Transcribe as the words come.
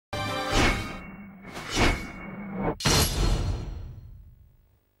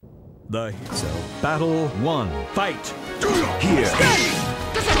So, battle 1, fight! Here!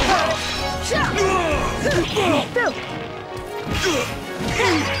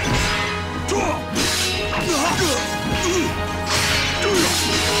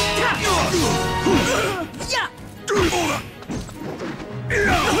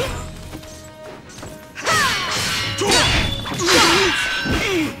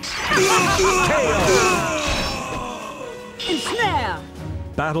 Ensnare!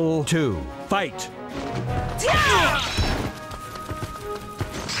 Battle 2, fight!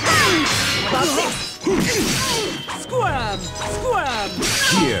 Squirm! Squirm!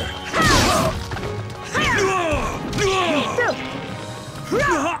 Here!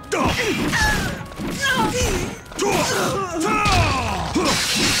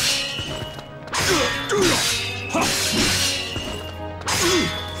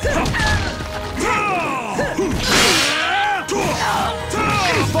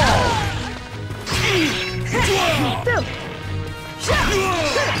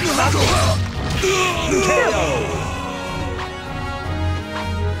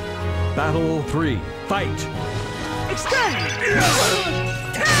 Battle 3, fight! Extend! Here!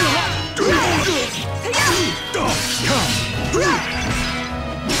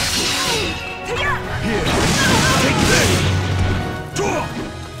 Take this!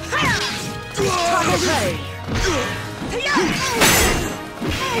 Here!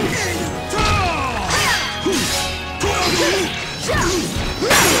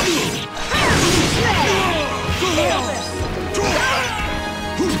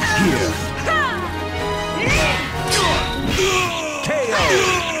 KO!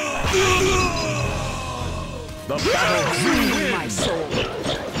 The battle wins my soul!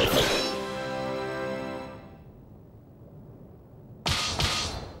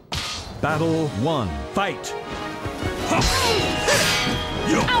 Battle 1, fight!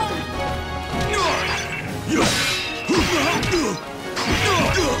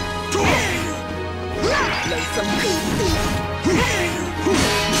 Play some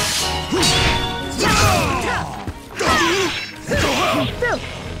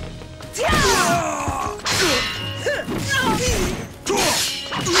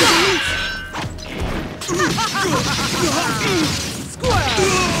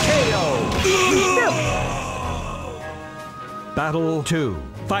Battle 2,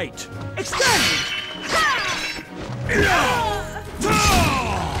 fight! Extend!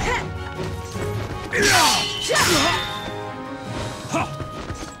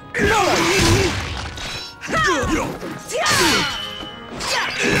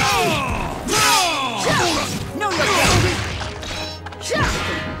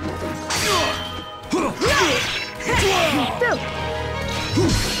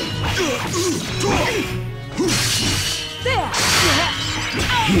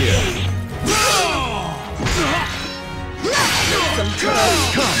 Here!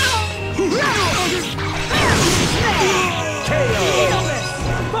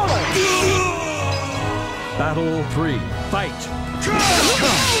 Battle 3, fight!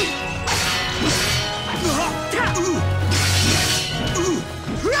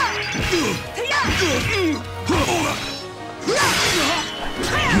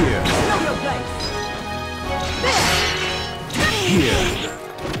 Here! Here!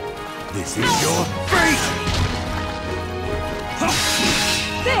 This is your fate!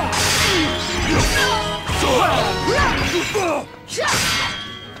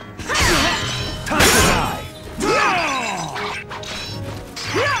 Time to die!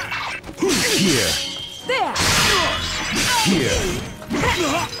 Here! Here!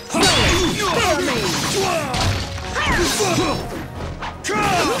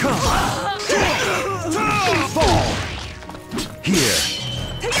 Come! Fall! Here!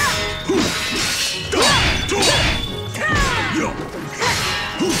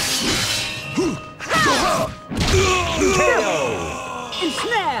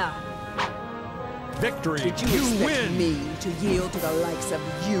 Ensnare! Victory! Did you expect me to yield to the likes of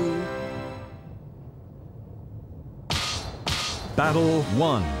you? Battle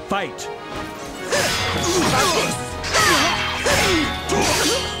 1, fight!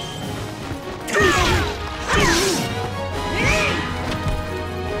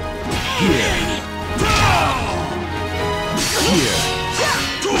 Here! Here!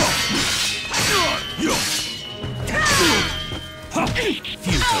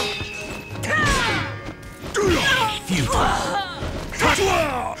 Futile!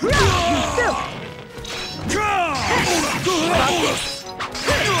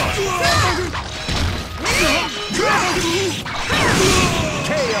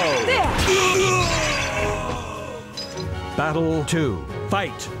 KO! Battle 2,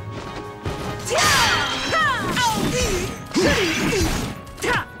 fight!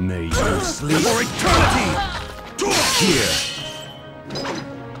 May you sleep for eternity! Here!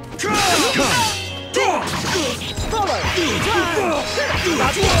 Come! Follow!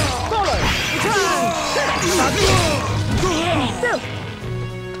 Follow!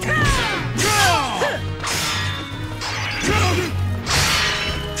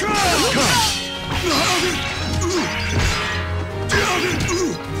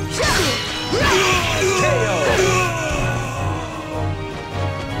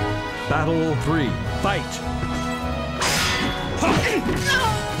 Battle 3. Fight!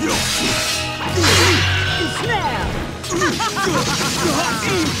 Snap!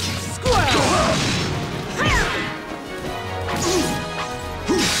 Squirrel!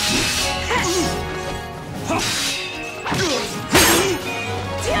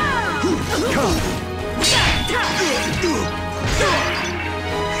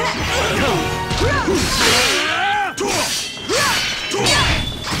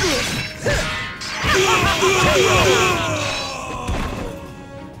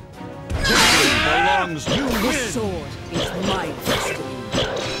 Belongs you The win! sword is my destiny.